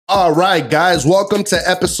All right, guys, welcome to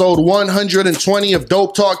episode 120 of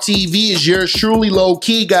Dope Talk TV. Is yours truly, low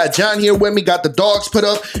key. Got John here with me, got the dogs put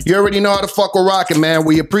up. You already know how to fuck with rocking, man.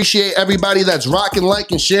 We appreciate everybody that's rocking,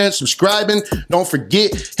 liking, sharing, subscribing. Don't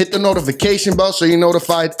forget, hit the notification bell so you're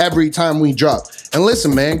notified every time we drop. And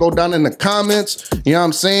listen, man, go down in the comments, you know what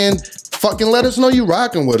I'm saying? Fucking let us know you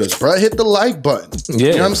rocking with us, bro. Hit the like button. Yeah,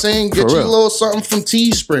 you know what I'm saying? Get you a little something from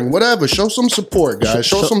Teespring, whatever. Show some support, guys.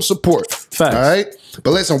 Show some support. Facts. All right?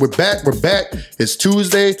 But listen, we're back. We're back. It's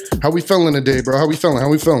Tuesday. How we feeling today, bro? How we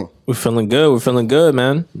feeling? We're feeling good. We're feeling good,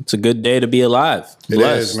 man. It's a good day to be alive. It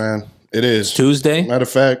is, man. It is. Tuesday. Matter of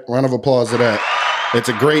fact, round of applause to that. It's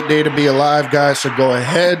a great day to be alive, guys. So go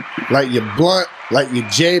ahead, light your blunt, light your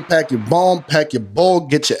J, pack your bomb, pack your bowl,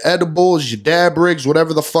 get your edibles, your dab rigs,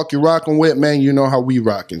 whatever the fuck you're rocking with, man. You know how we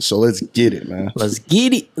rocking. So let's get it, man. Let's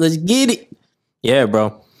get it. Let's get it. Yeah,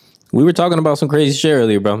 bro. We were talking about some crazy shit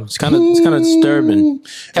earlier, bro. It's kind of disturbing.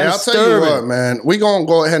 Hey, I'll tell you what, man. We gonna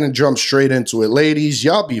go ahead and jump straight into it, ladies.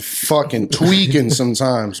 Y'all be fucking tweaking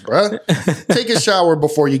sometimes, bro. Take a shower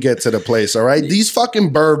before you get to the place, all right? These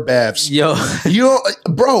fucking bird baths,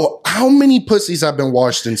 bro. How many pussies have been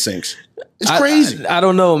washed in sinks? It's crazy. I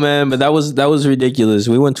don't know, man, but that was ridiculous.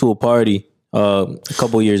 We went to a party a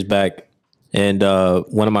couple years back. And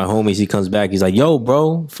one of my homies, he comes back. He's like, yo,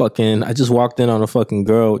 bro, fucking, I just walked in on a fucking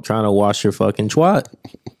girl trying to wash her fucking twat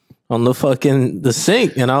on the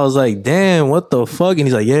sink. And I was like, damn, what the fuck? And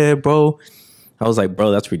he's like, yeah, bro. I was like,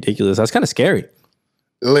 bro, that's ridiculous. That's kind of scary.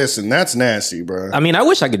 Listen, that's nasty, bro. I mean, I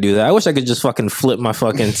wish I could do that. I wish I could just fucking flip my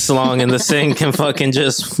fucking slong in the sink and fucking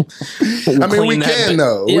just I mean, we can,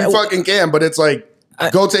 though. Yeah, we fucking can, but it's like,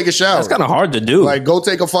 go take a shower. It's kind of hard to do. Like, go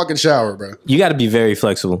take a fucking shower, bro. You got to be very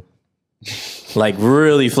flexible. Like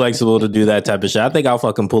really flexible to do that type of shit. I think I'll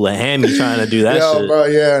fucking pull a hammy trying to do that shit. Bro,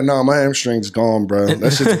 yeah, no, my hamstring's gone, bro.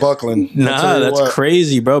 That shit's buckling. Nah, that's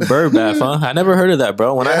crazy, bro. Bird bath, huh? I never heard of that,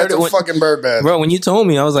 bro. When I heard it, fucking bird bath, bro. When you told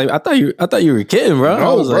me, I was like, I thought you were kidding, bro.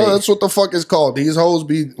 No, bro, that's what the fuck is called. These hoes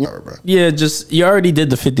be, bro. Yeah, just you already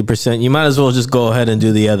did the 50%. You might as well just go ahead and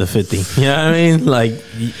do the other 50. You know what I mean? Like,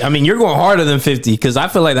 I mean, you're going harder than 50 because I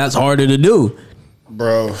feel like that's harder to do.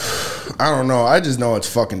 Bro, I don't know. I just know it's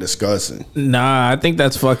fucking disgusting. Nah, I think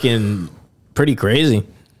that's fucking pretty crazy.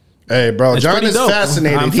 Hey, bro, it's John is dope.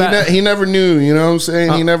 fascinated. He never knew, you know what I'm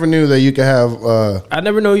saying? He never knew that you could have... I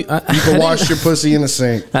never know... you can wash your pussy in the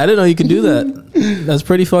sink. I didn't know you could do that. That's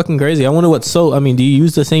pretty fucking crazy. I wonder what soap... I mean, do you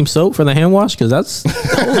use the same soap for the hand wash? Because that's...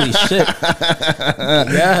 Holy shit.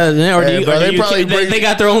 Yeah, or they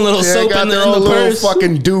got their own little soap in the purse.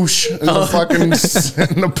 Fucking douche in the fucking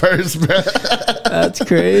in the purse, bro. That's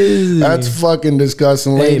crazy. That's fucking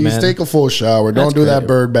disgusting. Ladies, take a full shower. Don't do that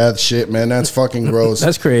bird bath shit, man. That's fucking gross.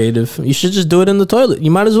 That's creative. You should just do it in the toilet.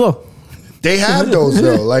 You might as well. They have those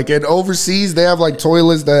though. Like at overseas, they have like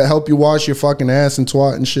toilets that help you wash your fucking ass and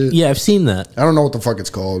twat and shit. Yeah, I've seen that. I don't know what the fuck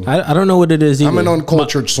it's called. I don't know what it is either. I'm an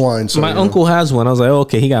uncultured swine. So my uncle has one. I was like, oh,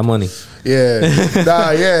 okay, he got money. Yeah.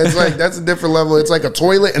 Yeah, it's like that's a different level. It's like a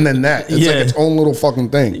toilet and then that. It's like its own little fucking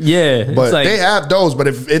thing. Yeah. But like, they have those, but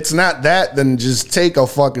if it's not that, then just take a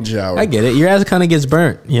fucking shower. I get it. Your ass kind of gets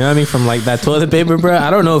burnt. You know what I mean? From like that toilet paper, bro.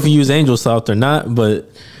 I don't know if you use Angel Soft or not, but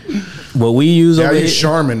what we use over here,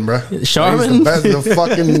 Charmin, bro. Charmin, the best,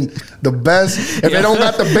 the best. If they don't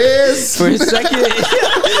got the bears, for a second,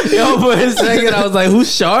 I was like,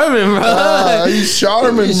 "Who's Charmin, bro?" He's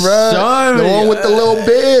Charmin, bro. Charmin, the one with the little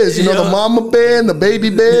bears. You know, the mama bear and the baby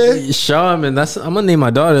bear. Charmin. I'm gonna name my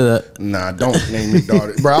daughter that. Nah, don't name your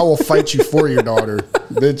daughter, bro. I will fight you for your daughter,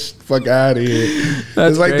 bitch. Fuck out of here.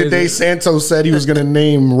 It's like the day Santos said he was gonna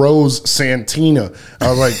name Rose Santina. I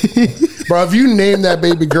was like, bro, if you name that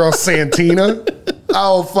baby girl Santina,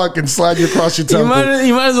 I'll fucking slide you across your temple.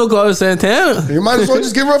 You might as well call her Santana. You might as well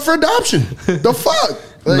just give her up for adoption. The fuck?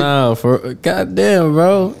 Like, no, for goddamn,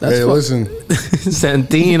 bro. That's hey, listen,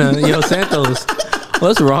 Santina, yo, Santos.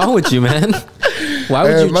 What's wrong with you, man? Why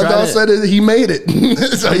would you? My dog said he made it,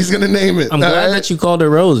 so he's gonna name it. I'm glad that you called her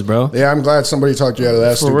Rose, bro. Yeah, I'm glad somebody talked you out of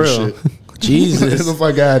that stupid shit. Jesus, get the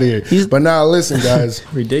fuck out of here. But now, listen, guys,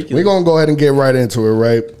 ridiculous. We're gonna go ahead and get right into it,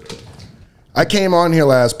 right? I came on here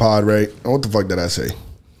last pod, right? And what the fuck did I say?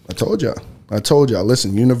 I told y'all.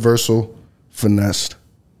 Listen, Universal finessed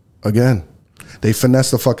again. They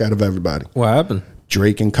finessed the fuck out of everybody. What happened?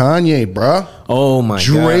 Like and Kanye, bro. Oh my god.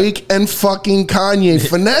 Drake and fucking Kanye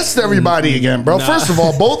finessed everybody again, bro. Nah. First of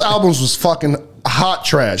all, both albums was fucking hot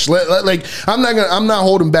trash. Like I'm not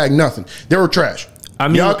holding back nothing. They were trash. I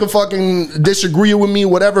mean, y'all can fucking disagree with me,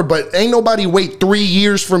 whatever, but ain't nobody wait 3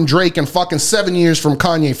 years from Drake and fucking 7 years from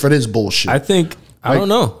Kanye for this bullshit. I don't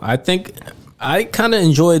know. I think I kind of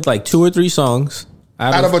enjoyed like 2 or 3 songs.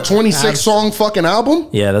 Out of a 26 song fucking album?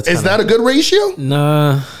 Yeah, is that a good ratio?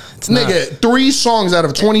 Nah. Nigga, 3 songs out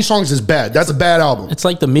of 20 songs is bad. That's a bad album. It's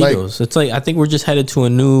like the Migos. It's like I think we're just headed to a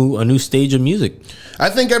new stage of music. I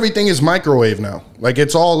think everything is microwave now. Like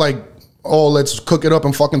it's all like, oh, let's cook it up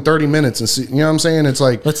in fucking 30 minutes and see. You know what I'm saying? It's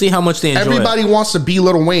like, let's see how much they enjoy. Everybody wants to be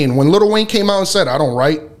Lil Wayne. When Lil Wayne came out and said, I don't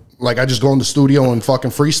write, like I just go in the studio and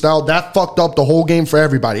fucking freestyle, that fucked up the whole game for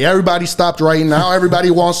everybody. Everybody stopped writing. Now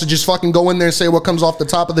everybody wants to just fucking go in there and say what comes off the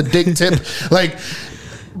top of the dick tip. Like,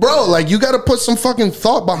 bro, like you got to put some fucking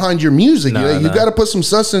thought behind your music. You got to put some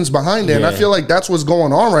substance behind it. And I feel like that's what's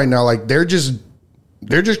going on right now. Like they're just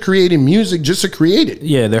creating music just to create it.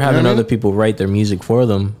 Yeah, they're having other people write their music for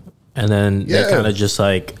them. And then they're kind of just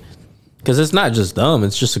like, because it's not just them,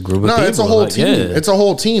 it's just a group of people. No, it's a whole team. Yeah. It's a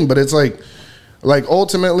whole team, but it's like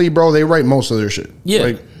ultimately, bro, they write most of their shit. Yeah.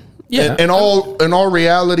 Like, in all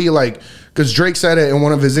reality, like, because Drake said it in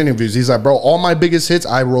one of his interviews. He's like, bro, all my biggest hits,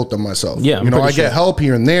 I wrote them myself. Yeah, you know, I get help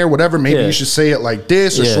here and there, whatever. Maybe you should say it like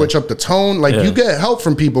this or switch up the tone. Like, you get help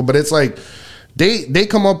from people, but it's like they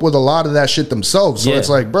come up with a lot of that shit themselves. So it's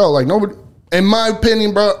like, bro, like nobody, in my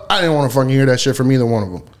opinion, bro, I didn't want to fucking hear that shit from either one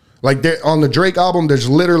of them. Like on the Drake album, there's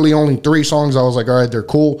literally only 3 songs. I was like, all right, they're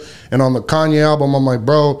cool. And on the Kanye album, I'm like,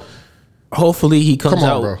 bro. Hopefully he comes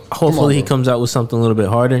out. Hopefully he comes out with something a little bit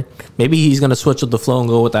harder. Maybe he's gonna switch up the flow and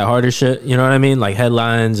go with that harder shit. You know what I mean? Like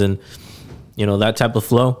headlines and that type of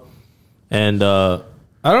flow. And I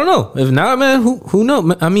don't know. If not, man, who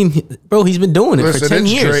knows? I mean, bro, he's been doing it for 10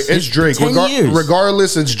 years. It's Drake.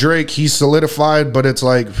 Regardless, it's Drake. He's solidified, but it's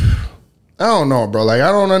like, I don't know, bro. Like,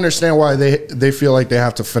 I don't understand why they feel like they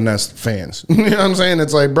have to finesse fans. You know what I'm saying?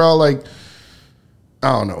 It's like, bro, like,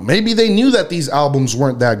 I don't know. Maybe they knew that these albums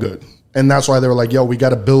weren't that good. And that's why they were like, yo, we got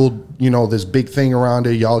to build, this big thing around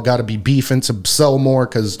it. Y'all got to be beefing to sell more.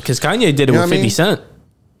 Because Kanye did it with 50 Cent.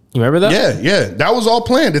 You remember that? Yeah. That was all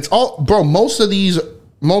planned. It's all, bro, most of these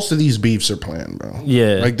beefs are planned, bro.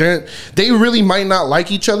 Yeah. Like they really might not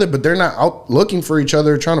like each other, but they're not out looking for each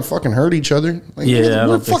other, trying to fucking hurt each other. Like, nigga,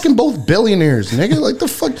 we're fucking both billionaires, nigga. Like the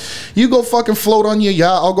fuck, you go fucking float on your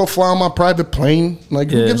yacht, I'll go fly on my private plane.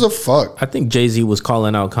 Like who gives a fuck? I think Jay-Z was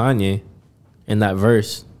calling out Kanye in that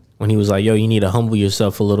verse when he was like, yo, you need to humble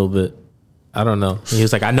yourself a little bit. I don't know. He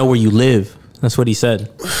was like, I know where you live. That's what he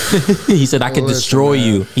said. He said, I could destroy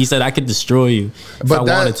you. He said, I could destroy you if I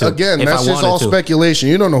wanted to. Again, that's just all speculation.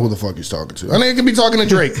 You don't know who the fuck he's talking to. I mean, he could be talking to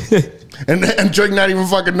Drake. and Drake not even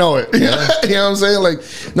fucking know it. Yeah. You know what I'm saying?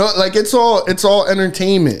 Like, no, like it's all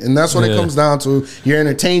entertainment. And that's what it comes down to. You're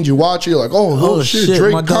entertained, you watch it, you're like, oh shit,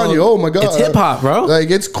 Drake, Kanye, oh my God. It's hip hop, bro.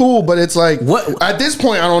 Like, it's cool, but it's like, at this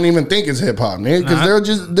point, I don't even think it's hip hop, man. Because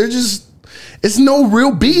they're just it's no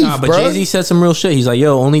real beef, but bro. Jay-Z said some real shit. He's like,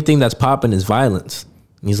 yo, only thing that's popping is violence.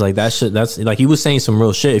 He's like, that shit, that's like, he was saying some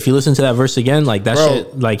real shit. If you listen to that verse again, like that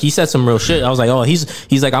shit, like he said some real shit. I was like, oh,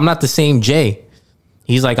 he's like, I'm not the same Jay.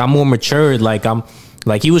 He's like, I'm more matured. Like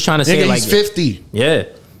he was trying to say, like, he's 50. Yeah.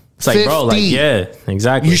 It's like, 50. Bro, like, yeah,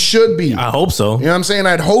 exactly. You should be. I hope so. You know what I'm saying?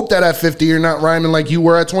 I'd hope that at 50 you're not rhyming like you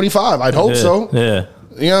were at 25. I'd hope so. Yeah.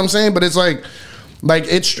 You know what I'm saying? But it's like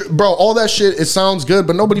it's, bro, all that shit, it sounds good,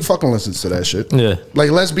 but nobody fucking listens to that shit. Yeah.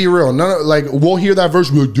 Like, let's be real. Like, we'll hear that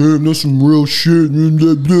verse, we're like, damn, that's some real shit. And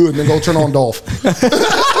then go turn on Dolph.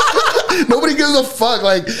 Nobody gives a fuck.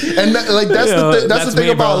 Like, and that's the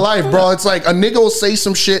thing about life, bro. It's like a nigga will say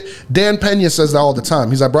some shit. Dan Pena says that all the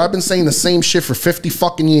time. He's like, bro, I've been saying the same shit for 50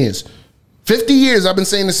 fucking years. 50 years I've been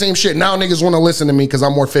saying the same shit. Now niggas want to listen to me because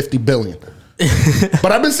I'm worth 50 billion.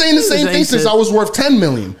 But I've been saying the same thing since I was worth 10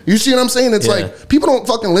 million. You see what I'm saying? It's like people don't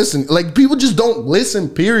fucking listen. Like people just don't listen,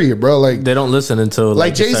 period, bro. Like they don't listen until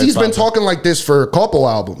like Jay-Z's been talking like this for a couple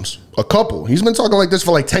albums. He's been talking like this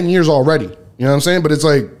for like 10 years already. You know what I'm saying? But it's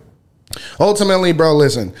like ultimately, bro,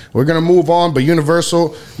 listen, we're gonna move on, but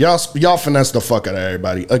Universal, y'all finesse the fuck out of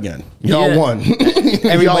everybody again. Y'all won.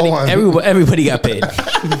 Everybody got paid.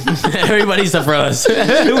 Everybody except for us.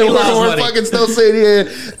 We're fucking still sitting here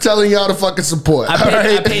telling y'all to fucking support.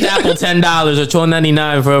 I paid Apple $10 or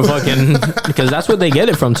 $12.99 for a fucking because that's what they get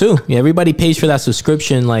it from too. Yeah, everybody pays for that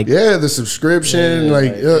subscription. Like the subscription.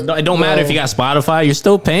 It don't matter if you got Spotify, you're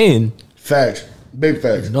still paying. Facts, big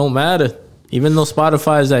facts. It don't matter. Even though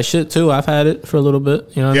Spotify is that shit too, I've had it for a little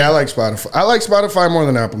bit. You know. I like Spotify. I like Spotify more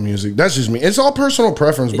than Apple Music. That's just me. It's all personal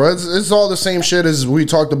preference, bro. It's all the same shit as we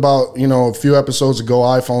talked about. A few episodes ago.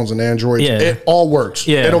 iPhones and Androids. Yeah. It all works.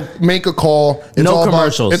 Yeah. It'll make a call. It's no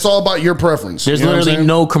commercials. It's all about your preference. There's literally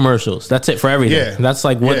no commercials. That's it for everything. Yeah. That's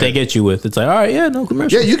like what they get you with. It's like, all right, no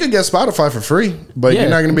commercials. Yeah, you could get Spotify for free, but you're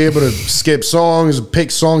not gonna be able to skip songs,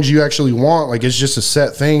 pick songs you actually want. Like it's just a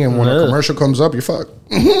set thing, and when a commercial comes up, you're fucked.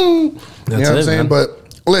 You know what I'm saying? Man.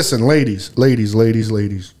 But Listen, ladies.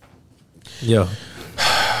 Yo.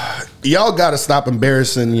 Y'all gotta stop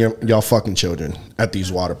embarrassing y'all fucking children at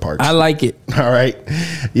these water parks. I like it. All right.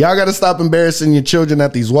 Y'all gotta stop embarrassing your children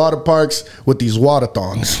at these water parks with these water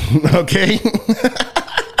thongs. Okay?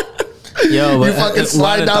 Yo, you fucking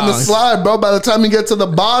slide down the slide, bro. By the time you get to the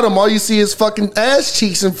bottom, all you see is fucking ass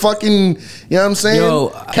cheeks and fucking, you know what I'm saying? Yo,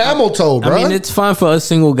 camel toe, bro. I mean, it's fun for us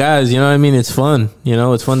single guys, you know what I mean? It's fun. You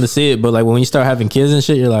know, it's fun to see it. But like when you start having kids and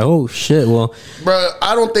shit, you're like, oh shit, well. Bro,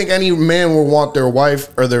 I don't think any man would want their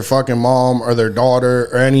wife or their fucking mom or their daughter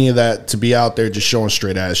or any of that to be out there just showing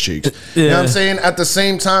straight ass cheeks. Yeah. You know what I'm saying? At the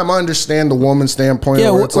same time, I understand the woman's standpoint.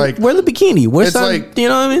 Yeah, where it's like, wear the bikini. It's like, you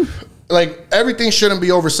know what I mean? Like, everything shouldn't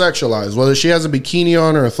be over sexualized. Whether she has a bikini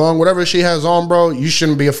on or a thong, whatever she has on, bro, you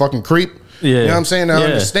shouldn't be a fucking creep. Yeah. You know what I'm saying? I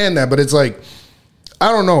understand that, but it's like,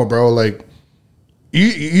 I don't know, bro. Like,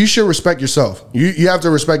 you should respect yourself. You have to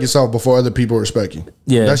respect yourself before other people respect you.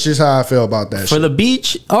 Yeah. That's just how I feel about that For the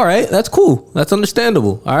beach, all right, that's cool. That's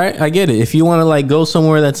understandable. All right, I get it. If you want to like go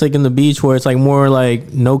somewhere that's like in the beach where it's like more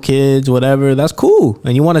like no kids, whatever, that's cool.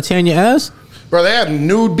 And you want to tan your ass? Bro, they have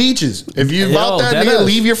nude beaches. If you about that, nigga,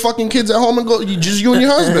 leave your fucking kids at home and go. You and your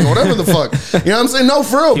husband, whatever the fuck. You know what I'm saying? No,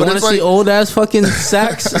 for real. You want to see old ass fucking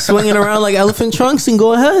sacks swinging around like elephant trunks? And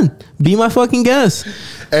go ahead, be my fucking guest.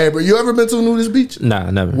 Hey, but you ever been to a nudist beach? Nah,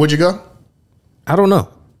 never. Would you go? I don't know.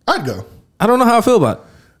 I'd go. I don't know how I feel about it.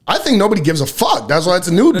 I think nobody gives a fuck. That's why it's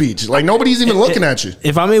a nude beach. Like, nobody's even looking at you.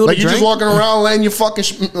 If I'm able to drink, you're just walking around letting your fucking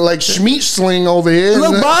schmeat sling over here.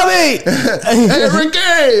 Look, Bobby! Hey,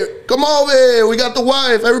 Ricky, come over here. We got the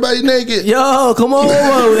wife. Everybody naked. Yo, come over.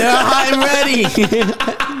 They're hot and ready.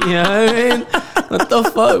 You know what I mean? What the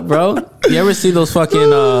fuck, bro? You ever see those fucking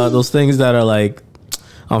those things that are like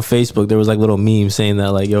on Facebook? There was like little memes saying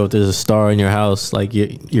that like, yo, if there's a star in your house, like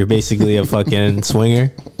you're basically a fucking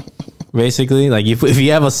swinger. Basically, like if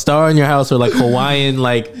you have a star in your house or like Hawaiian,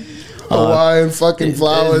 like Hawaiian fucking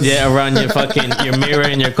flowers, around your fucking your mirror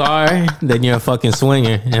in your car, then you're a fucking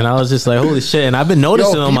swinger. And I was just like, holy shit! And I've been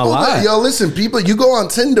noticing them a lot. Yo, listen, people, you go on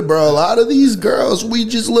Tinder, bro. A lot of these girls, we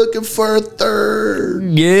just looking for a third.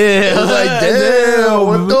 Yeah, it's like, damn,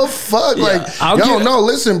 what the fuck? Yeah, like, no,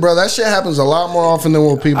 listen, bro. That shit happens a lot more often than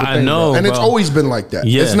what people think. I know, and it's always been like that.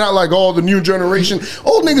 Yeah. It's not like the new generation.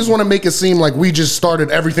 Old niggas want to make it seem like we just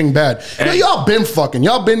started everything bad. Yo, y'all been fucking.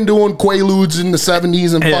 Y'all been doing Quaaludes in the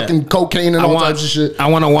 70s and fucking cocaine and all types of shit. I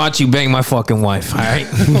want to watch you bang my fucking wife, all right?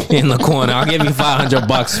 In the corner. I'll give you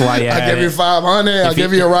 $500 while you're at it. I'll give you $500. I'll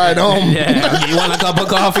give you a ride home. Yeah. You want a cup of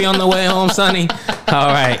coffee on the way home, Sonny? All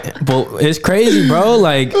right. But it's crazy, bro.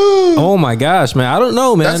 Like, oh my gosh, man. I don't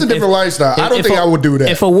know, man. That's a different lifestyle. I don't think I would do that.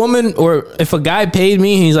 If a woman or if a guy paid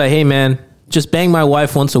me, he's like, hey, man, just bang my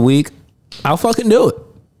wife once a week, I'll fucking do it.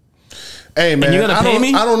 Hey, man, you're gonna pay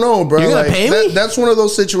me? I don't know, bro. You're gonna pay me? That's one of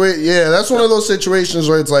those situations. Yeah, that's one of those situations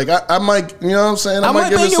where it's like I might, you know what I'm saying? I might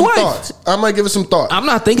give it some thoughts. I might give it some thought. I'm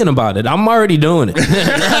not thinking about it. I'm already doing it.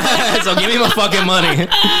 So give me my fucking money.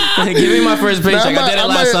 Give me my first paycheck. I did it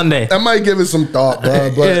last Sunday. I might give it some thought,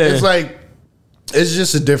 bro. But it's like it's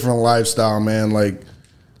just a different lifestyle, man. Like.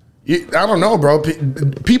 I don't know, bro.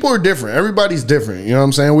 People are different. Everybody's different. You know what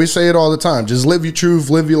I'm saying? We say it all the time. Just live your truth,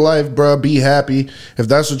 live your life, bro. Be happy. If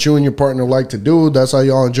that's what you and your partner like to do, that's how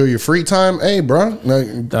y'all enjoy your free time. Hey, bro. Like,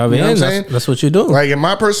 you know what I'm saying? That's what you do. Like, in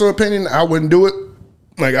my personal opinion, I wouldn't do it.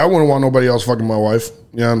 Like, I wouldn't want nobody else fucking my wife.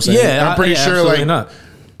 You know what I'm saying? Yeah, I'm pretty sure, like, not.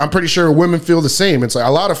 I'm pretty sure women feel the same. It's like a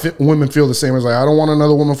lot of women feel the same. It's like, I don't want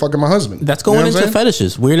another woman fucking my husband. That's going into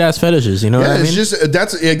fetishes, weird ass fetishes. You know what I mean? It's just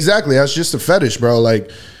that's just a fetish, bro. Like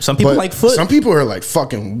some people like foot. Some people are like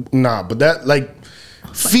fucking nah, but that like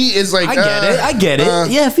feet is like I get it.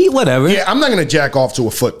 Yeah, feet, whatever. Yeah, I'm not gonna jack off to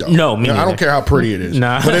a foot though. No, me I don't care how pretty it is.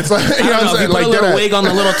 Nah, but it's like you know what I'm saying. Like a little wig on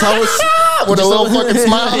the little toes with a little fucking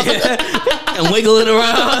smile and wiggle it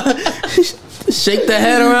around. Shake the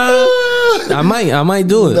head around. I might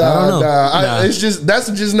do it. I don't know. It's just that's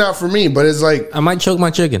just not for me. But it's like I might choke my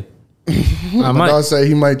chicken. I might. I'll say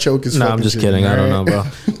he might choke his. I'm just kidding. I don't know, bro.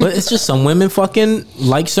 But it's just some women fucking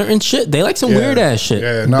like certain shit. They like some weird ass shit.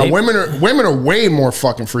 Yeah. Now women are way more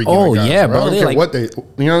fucking freaky. Oh than guys, yeah, bro. I don't care what they. You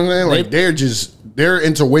know what I'm saying? Like they're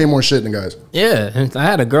into way more shit than guys. Yeah. And I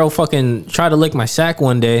had a girl fucking try to lick my sack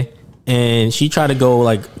one day. And she tried to go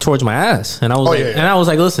like towards my ass, and I was and I was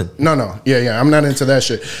like, "Listen, no, I'm not into that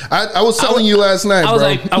shit." I was telling you last night, I was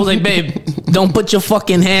like, babe, don't put your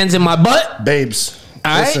fucking hands in my butt, babes.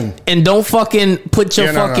 Listen, and don't fucking put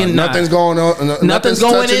your fucking nothing's going on, nothing's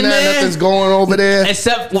going in there, nothing's going over there,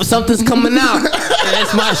 except something's coming out. And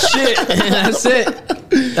that's my shit. And that's it.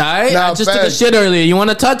 All right, I just took a shit earlier. You want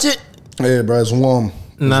to touch it? Yeah, bro, it's warm.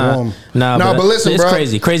 Nah, but listen, it's bro.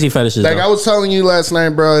 crazy fetishes. Like though. I was telling you last night,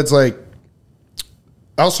 bro. It's like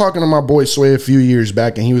I was talking to my boy Sway a few years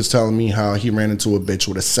back, and he was telling me how he ran into a bitch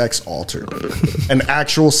with a sex altar, an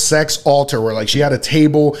actual sex altar, where like she had a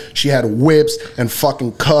table, she had whips and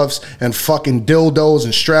fucking cuffs and fucking dildos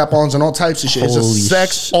and strap-ons and all types of shit. It's a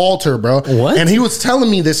sex altar, bro. What? And he was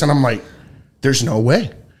telling me this, and I'm like, there's no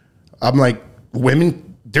way. I'm like,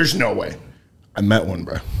 women, there's no way. I met one,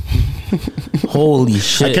 bro. Holy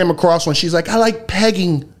shit! I came across one. She's like, I like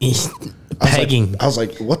pegging. Pegging. I was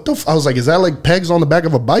like, what the? I was like, is that like pegs on the back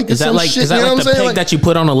of a bike? Or Is that some like shit? is that You know like what the I'm saying? peg that you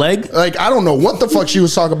put on a leg? Like I don't know what the fuck she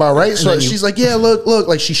was talking about, right? So she's like, yeah, look.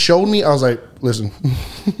 Like she showed me. I was like, listen.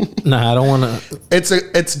 Nah, I don't want to.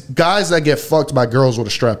 It's guys that get fucked by girls with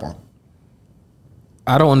a strap on.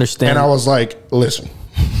 I don't understand. And I was like, listen.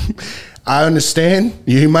 I understand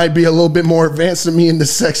you might be a little bit more advanced than me in the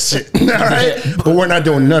sex shit, all right? But we're not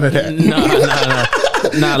doing none of that.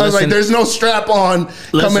 Nah, I was like, there's no strap on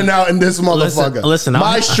coming out in this motherfucker. Listen,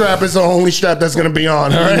 my strap is the only strap that's gonna be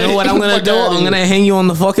on. All right? You know what I'm gonna do? I'm gonna hang you on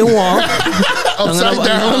the fucking wall. Upside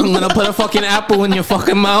down. I'm gonna put a fucking apple in your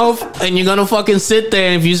fucking mouth, and you're gonna fucking sit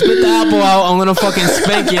there. And if you spit the apple out, I'm gonna fucking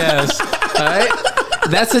spank your ass. All right?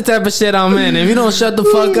 That's the type of shit I'm in. If you don't shut the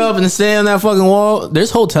fuck up and stay on that fucking wall, there's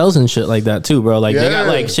hotels and shit like that too, bro. Like they got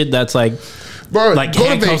like shit that's like, bro, like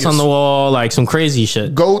handcuffs on the wall, like some crazy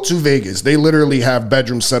shit. Go to Vegas. They literally have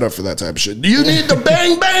bedrooms set up for that type of shit. Do you need the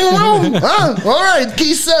bang bang room? Huh? All right,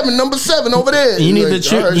 key 7, number 7 over there. You need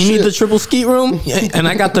like, need the triple skeet room, and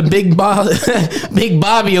I got the big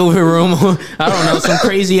Bobby over room. I don't know, some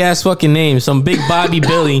crazy ass fucking name, some Big Bobby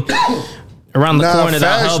Billy around the corner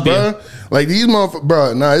that'll help you. Like these motherfuckers,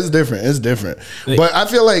 bro. Nah, it's different. It's different. But I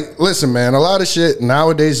feel like, listen, man, a lot of shit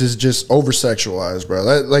nowadays is just over sexualized, bro.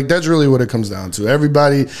 Like that's really what it comes down to.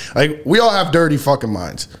 Everybody, like, we all have dirty fucking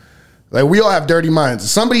minds. Like we all have dirty minds. If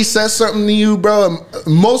somebody says something to you, bro,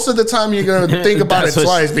 most of the time you're gonna think about it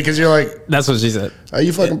twice because you're like, that's what she said. Are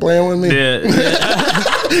you fucking playing with me? Yeah.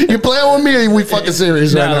 You playing with me, or are we fucking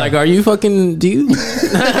serious right now? Like, are you fucking? Do you?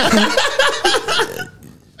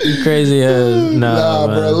 You crazy ass. Nah,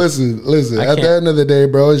 bro. Listen. At the end of the day,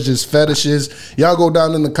 bro, it's just fetishes. Y'all go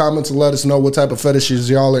down in the comments and let us know what type of fetishes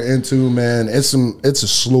y'all are into, man. It's a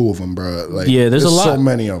slew of them, bro. Like, yeah, there's a lot. So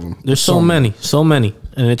many of them. There's so many,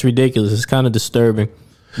 and it's ridiculous. It's kind of disturbing.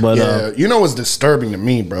 But yeah, you know what's disturbing to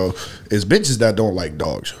me, bro, is bitches that don't like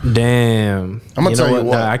dogs. Damn. I'm gonna tell you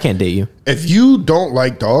what. Nah, I can't date you. If you don't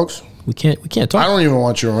like dogs, we can't talk. I don't even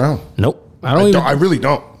want you around. Nope. I really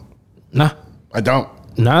don't. Nah. I don't.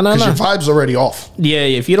 Nah. Because your vibe's already off. Yeah,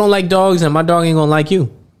 if you don't like dogs, then my dog ain't gonna like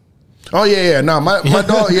you. Oh yeah. Nah, my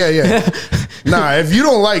dog. Yeah. Nah, if you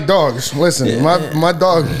don't like dogs, listen, my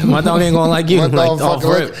dog. My dog ain't gonna like you. My dog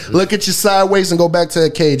look at you sideways and go back to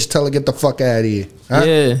the cage. Tell her get the fuck out of here. Huh?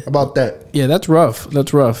 Yeah. How about that? Yeah, that's rough.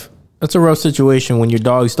 That's a rough situation when your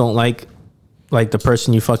dogs don't like the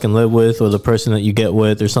person you fucking live with or the person that you get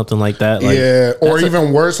with or something like that. Like, yeah, or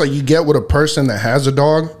even worse, like you get with a person that has a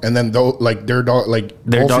dog and then their dog,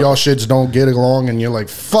 both y'all shits don't get along and you're like,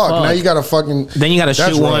 fuck. Now you gotta fucking. Then you gotta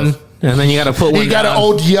shoot one and then you gotta put one. You got an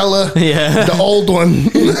old yellow, yeah, the old one.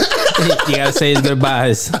 You gotta say his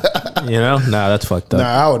goodbyes. You know, nah, that's fucked up.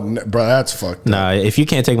 Nah, bro, that's fucked up. Nah, if you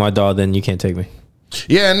can't take my dog, then you can't take me.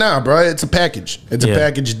 Yeah, nah, bro. It's a package. It's a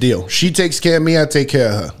package deal. She takes care of me. I take care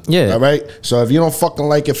of her. Yeah. All right. So if you don't fucking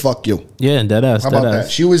like it, fuck you. Yeah, dead ass. How about that?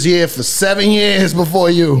 She was here for 7 years before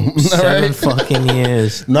you. 7 fucking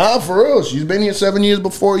years. Nah, for real. She's been here 7 years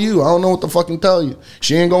before you. I don't know what to fucking tell you.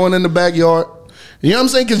 She ain't going in the backyard. You know what I'm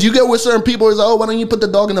saying? Because you get with certain people, it's like, oh, why don't you put the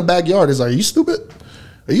dog in the backyard? It's like, are you stupid?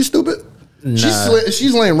 Are you stupid? Nah.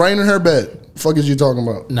 She's laying right in her bed. The fuck is you talking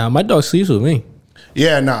about? Nah, my dog sleeps with me.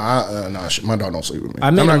 Yeah, nah, my dog don't sleep with me.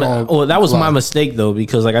 That was my mistake though,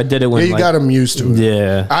 because like I did it when you got him used to it.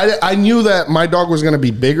 Yeah, I knew that my dog was gonna be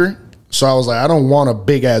bigger, so I was like, I don't want a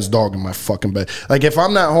big ass dog in my fucking bed. Like if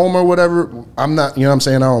I'm not home or whatever, I'm not. You know what I'm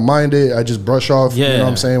saying? I don't mind it. I just brush off. Yeah, you know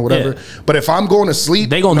what I'm saying? Whatever. Yeah. But if I'm going to sleep,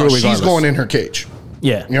 they gonna do it regardless. She's going in her cage.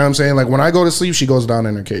 Yeah, you know what I'm saying? Like when I go to sleep, she goes down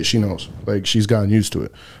in her cage. She knows. Like she's gotten used to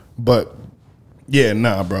it. But yeah,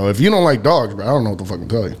 nah, bro. If you don't like dogs, bro, I don't know what to fucking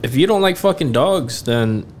tell you. If you don't like fucking dogs,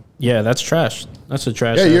 then yeah, that's trash. That's a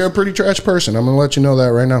trash. Yeah, you're a pretty trash person. I'm gonna let you know that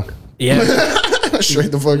right now. Yeah.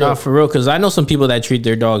 Straight the fuck Nah, up. for real, because I know some people that treat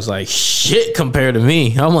their dogs like shit compared to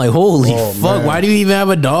me. I'm like, holy fuck, man. why do you even have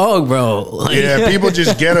a dog, bro? Like, Yeah, people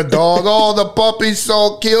just get a dog. Oh, the puppy's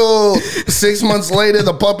so cute. 6 months later,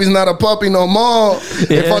 the puppy's not a puppy no more.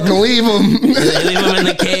 They fucking leave him. They leave them in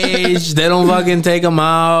the cage. They don't fucking take them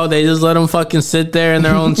out. They just let them fucking sit there in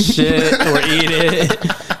their own shit or eat it.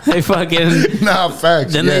 They fucking... Nah,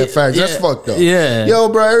 facts. Facts. That's fucked up. Yeah. Yo,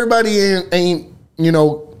 bro, everybody ain't, you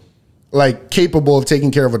know, like capable of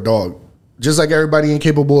taking care of a dog. Just like everybody ain't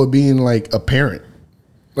capable of being like a parent.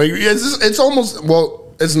 Like it's almost,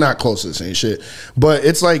 well, it's not close to the same shit, but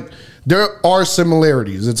it's like there are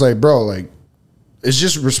similarities. It's like, bro, like it's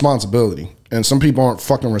just responsibility, and some people aren't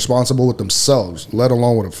fucking responsible with themselves, let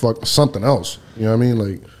alone with something else. You know what I mean?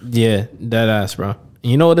 Like, yeah, that ass, bro.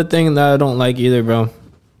 You know what the thing that I don't like either, bro?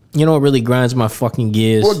 You know what really grinds my fucking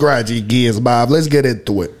gears? what grinds your gears, Bob? Let's get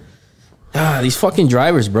into it. These fucking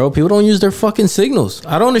drivers, bro. People don't use their fucking signals.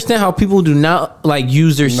 I don't understand how people do not like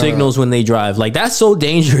use their signals when they drive. Like, that's so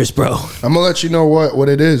dangerous, bro. I'm gonna let you know what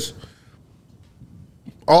it is.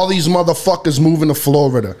 All these motherfuckers moving to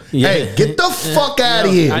Florida. Yeah. Hey, get the fuck out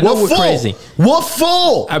of here. I know What we're full? crazy. What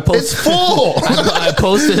full? It's full. I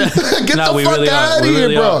posted. Get Nah, the we fuck really out of are. We here,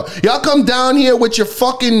 really bro. are. Y'all come down here with your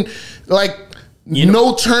fucking like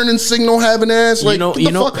no turning signal having ass. Like,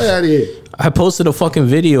 get the fuck out of here. I posted a fucking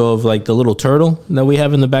video of like the little turtle that we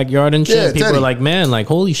have in the backyard and shit. Yeah, People Teddy. are like, man, like,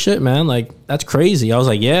 holy shit, man, like, that's crazy. I was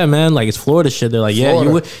like, yeah, man, like, it's Florida shit. They're like, yeah,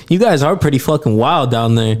 Florida. you guys are pretty fucking wild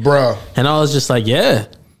down there, Bruh. And I was just like, yeah,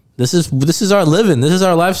 this is our living. This is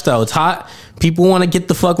our lifestyle. It's hot. People want to get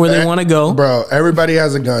the fuck where they want to go. Bro, everybody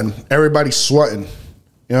has a gun. Everybody's sweating. You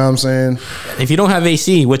know what I'm saying? If you don't have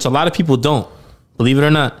AC, which a lot of people don't, believe it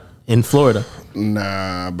or not, in Florida.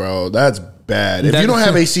 Nah, bro, that's bad. If you don't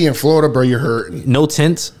have AC in Florida, bro, you're hurting. No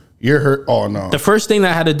tents. You're hurt. Oh, no. The first thing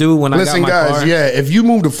that I had to do when I got my car. Yeah, if you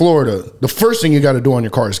move to Florida, the first thing you got to do on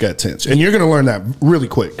your car is get tints. And you're going to learn that really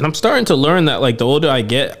quick. And I'm starting to learn that, like, the older I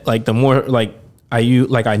get, like, the more, like,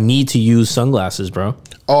 I need to use sunglasses, bro.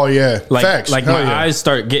 Oh, yeah. Like, Facts. Like, Hell my yeah. eyes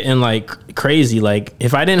start getting, like, crazy. Like,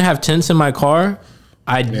 if I didn't have tints in my car,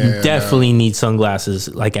 I definitely need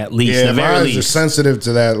sunglasses, like, at least, Yeah, the my very eyes least. are sensitive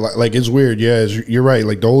to that. Like, it's weird. Yeah, you're right.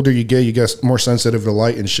 Like, the older you get more sensitive to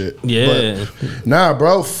light and shit. Yeah. But, nah,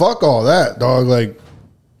 bro, fuck all that, dog. Like,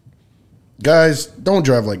 guys, don't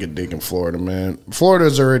drive like a dick in Florida, man.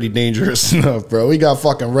 Florida's already dangerous enough, bro. We got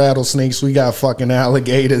fucking rattlesnakes. We got fucking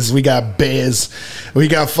alligators. We got bears. We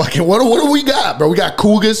got fucking, what do we got, bro? We got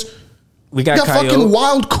cougars. We got fucking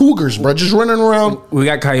wild cougars, bro, just running around. We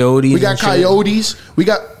got coyotes. We got coyotes. We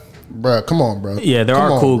got, bro, come on, bro. Yeah, there Come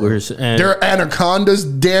are on, cougars. bro. And there are anacondas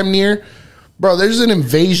damn near. Bro, there's an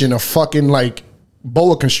invasion of fucking like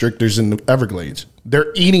boa constrictors in the Everglades.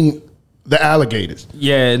 They're eating the alligators.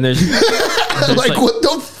 yeah, and there's Like, what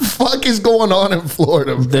the fuck is going on in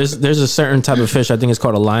Florida? Bro? there's a certain type of fish. I think it's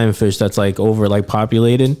called a lionfish that's like over like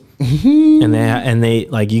populated, and they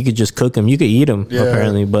like you could just cook them. You could eat them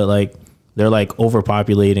apparently, but like they're like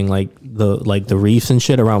overpopulating like the reefs and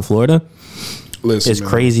shit around Florida. Listen, It's man.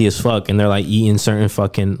 crazy as fuck, and they're like eating certain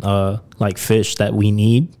fucking like fish that we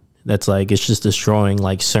need. That's like it's just destroying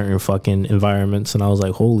like certain fucking environments, and I was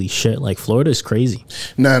like, holy shit! Like Florida is crazy.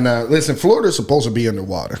 Nah. Listen, Florida's supposed to be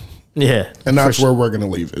underwater, Yeah, and that's where we're gonna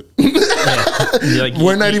leave it. like,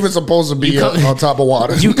 We're not even supposed to be on top of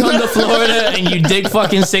water. You come to Florida and you dig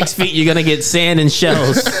fucking 6 feet, you're gonna get sand and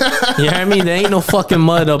shells. You know what I mean? There ain't no fucking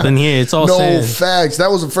mud up in here. It's all No sand. facts.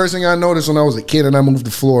 That was the first thing I noticed when I was a kid and I moved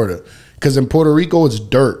to Florida. Because in Puerto Rico, it's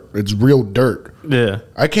dirt. It's real dirt. Yeah.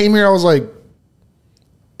 I came here, I was like,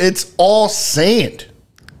 it's all sand.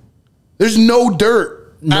 There's no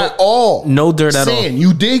dirt at all. No dirt at all. Sand.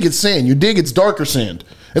 You dig, it's sand. You dig, it's darker sand.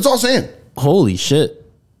 It's all sand. Holy shit.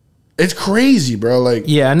 It's crazy, bro. Like,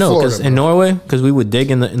 Yeah, I know. Because Florida, in bro. Norway, because we would dig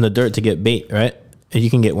in the dirt to get bait, right? And you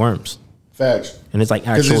can get worms. Facts. And it's like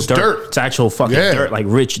actual it's dirt. dirt. It's actual fucking Yeah. dirt, like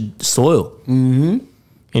rich soil. Mm-hmm.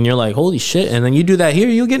 And you're like, holy shit. And then you do that here,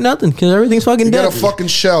 you'll get nothing because everything's fucking You dead. got a fucking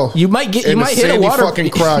shell. You might get, you in might the hit a sandy water fucking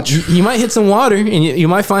crotch. You might hit some water, and you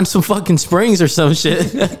might find some fucking springs or some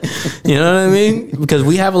shit. You know what I mean? Because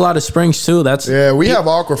we have a lot of springs too. That's Yeah, we have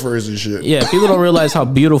aquifers and shit. yeah. People don't realize how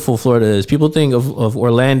beautiful Florida is. People think of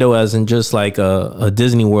Orlando as in just like a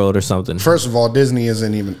Disney World or something. First of all, Disney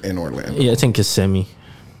isn't even in Orlando. Yeah, it's in Kissimmee.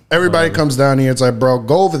 Everybody comes down here. It's like, bro,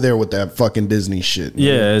 go over there with that fucking Disney shit. man.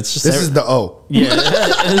 Yeah, it's just This is the O. yeah.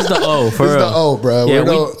 It's the O for This is real. the O, bro. Yeah,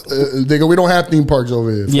 Nigga, we don't have theme parks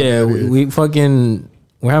over here. Fuck Yeah, outta here.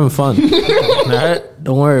 we're having fun. All right,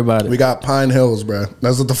 don't worry about it. We got Pine Hills, bro.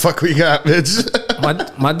 That's what the fuck we got,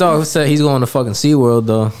 bitch. My dog said he's going to fucking SeaWorld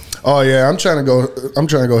though. Oh yeah, I'm trying to go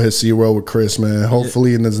hit SeaWorld with Chris, man.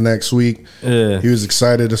 Hopefully in this next week. Yeah. He was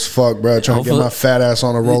excited as fuck, bro. Trying to get my fat ass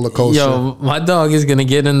on a roller coaster. Yo, my dog is gonna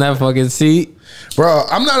get in that fucking seat. Bro,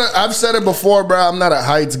 I've said it before, bro. I'm not a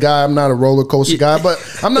heights guy. I'm not a roller coaster guy, but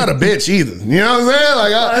I'm not a bitch either. You know what I'm saying?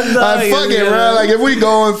 Like, I fuck it, bro. Like, if we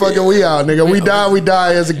going, fucking we out, nigga. We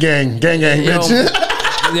die as a gang. Gang, bitch.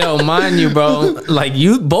 Yo, mind you, bro. Like,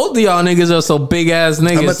 both of y'all niggas are so big ass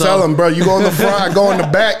niggas. I'm gonna tell them, bro. You go in the front, I go in the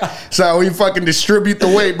back. So we fucking distribute the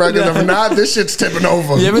weight, bro. Because if not, this shit's tipping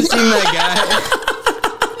over. You ever seen that guy?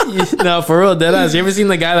 No, for real, deadass. You ever seen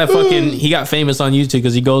the guy that he got famous on YouTube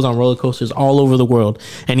because he goes on roller coasters all over the world,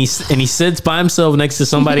 and he sits by himself next to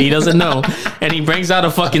somebody he doesn't know, and he brings out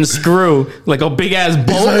a fucking screw, like a big ass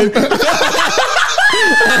bolt.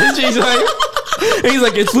 And she's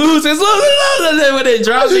like, it's loose, and then when it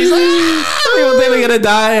drops, he's like, people think they're gonna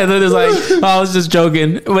die, and then it's like, oh, I was just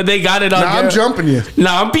joking, but they got it on. I'm jumping you.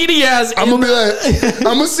 I'm beating your ass. I'm gonna be like,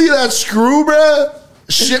 I'm gonna see that screw, bro.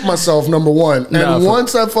 Shit myself, number one. And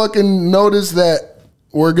once I fucking notice that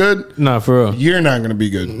we're good, for real, you're not gonna be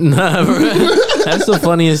good. Bro. That's the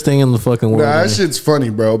funniest thing in the fucking world. That shit's funny,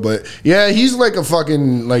 bro. But yeah, he's like a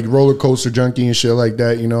fucking like roller coaster junkie and shit like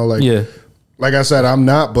that. You know, like like I said, I'm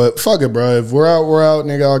not. But fuck it, bro. If we're out,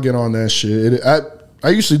 nigga. I'll get on that shit. I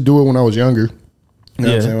used to do it when I was younger. You know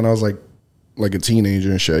what I'm saying? When I was like a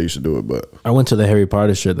teenager and shit, I used to do it. But I went to the Harry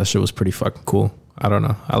Potter shit. That shit was pretty fucking cool. I don't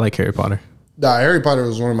know. I like Harry Potter. Nah, Harry Potter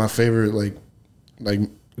was one of my favorite like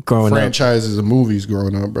growing franchises of movies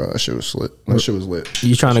growing up, bro. That shit was lit. That shit was lit.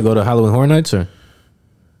 You trying to go to Halloween Horror Nights or?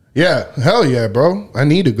 Yeah, hell yeah, bro. I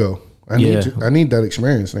need to go. I need that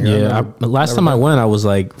experience. Nigga. Yeah, last time I went, I was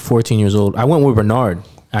like 14 years old. I went with Bernard,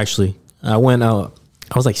 actually. I went out.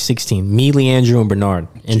 I was like 16. Me, Leandrew, and Bernard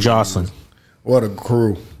and Jocelyn. What a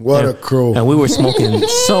crew. What a crew. And we were smoking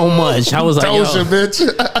so much. I was like, yo.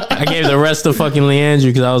 Bitch. I gave the rest to fucking Leandrew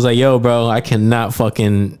because I was like, yo, bro, I cannot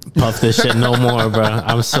fucking puff this shit no more, bro.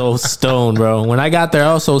 I'm so stoned, bro. When I got there,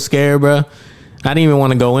 I was so scared, bro. I didn't even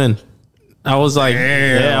want to go in. I was like,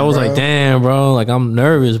 like, damn, bro. Like, I'm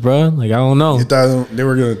nervous, bro. Like, I don't know. You thought they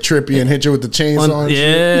were going to trip you and hit you with the chainsaw?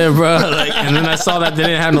 Yeah, bro. Like, and then I saw that they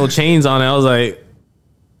didn't have no chains on it. I was like,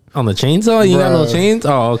 on the chainsaw? You got no chains?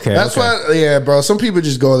 Oh, okay. That's why, yeah, bro. Some people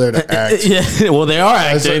just go there to act. Yeah, well, they are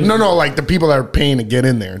acting. Like, no, like the people that are paying to get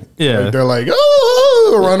in there. Yeah. Like, they're like,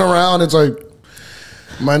 oh, run around. It's like,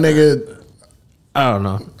 my nigga. I don't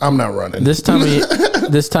know. I'm not running. This time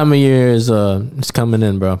of year is it's coming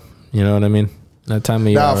in, bro. You know what I mean? That time of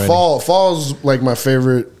year. Nah, fall's like my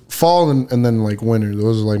favorite. Fall and then like winter.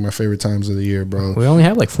 Those are like my favorite times of the year, bro. We only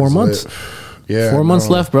have like 4 months. Yeah, 4 months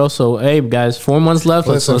left, bro. So, hey, guys, 4 months left.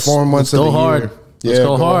 Listen, let's 4 months go hard. Let's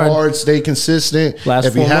go hard. Stay consistent.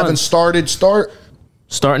 If you haven't started, start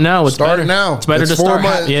now. Start now. It's better to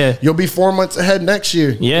start. Yeah, you'll be 4 months ahead next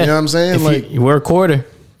year. Yeah, you know what I'm saying? We're a quarter.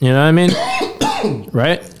 You know what I mean?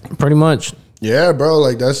 Right? Pretty much. Yeah, bro.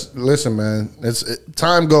 Like listen, man.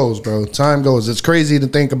 Time goes, bro. Time goes. It's crazy to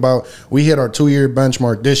think about. We hit our 2-year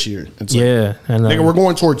benchmark this year. It's nigga, we're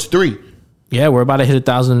going towards 3. Yeah, we're about to hit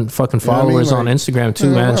 1,000 fucking followers on Instagram too,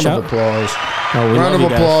 man. Round of applause. Round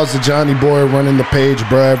of applause to Johnny Boy running the page,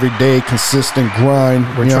 bro. Every day, consistent grind.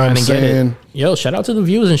 We're trying to get it. Yo, shout out to the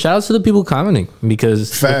viewers and shout out to the people commenting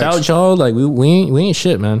because without y'all, like we ain't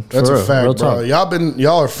shit, man. That's a fact, real bro.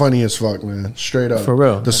 Y'all are funny as fuck, man. Straight up, for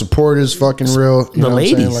real. The support is fucking real. The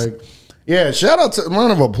ladies. Yeah, shout out to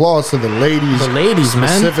round of applause to the ladies. The ladies,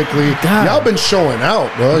 specifically. Man. Y'all been showing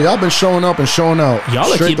out, bro. Y'all been showing up and showing out. Y'all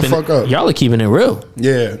straight the fuck up. Y'all are keeping it real.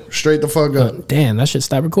 Yeah, straight the fuck up. Damn, that should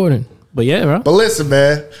stop recording. But yeah, bro. But listen,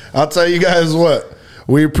 man, I'll tell you guys what.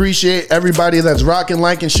 We appreciate everybody that's rocking,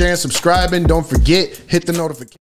 liking, sharing, subscribing. Don't forget, hit the notification.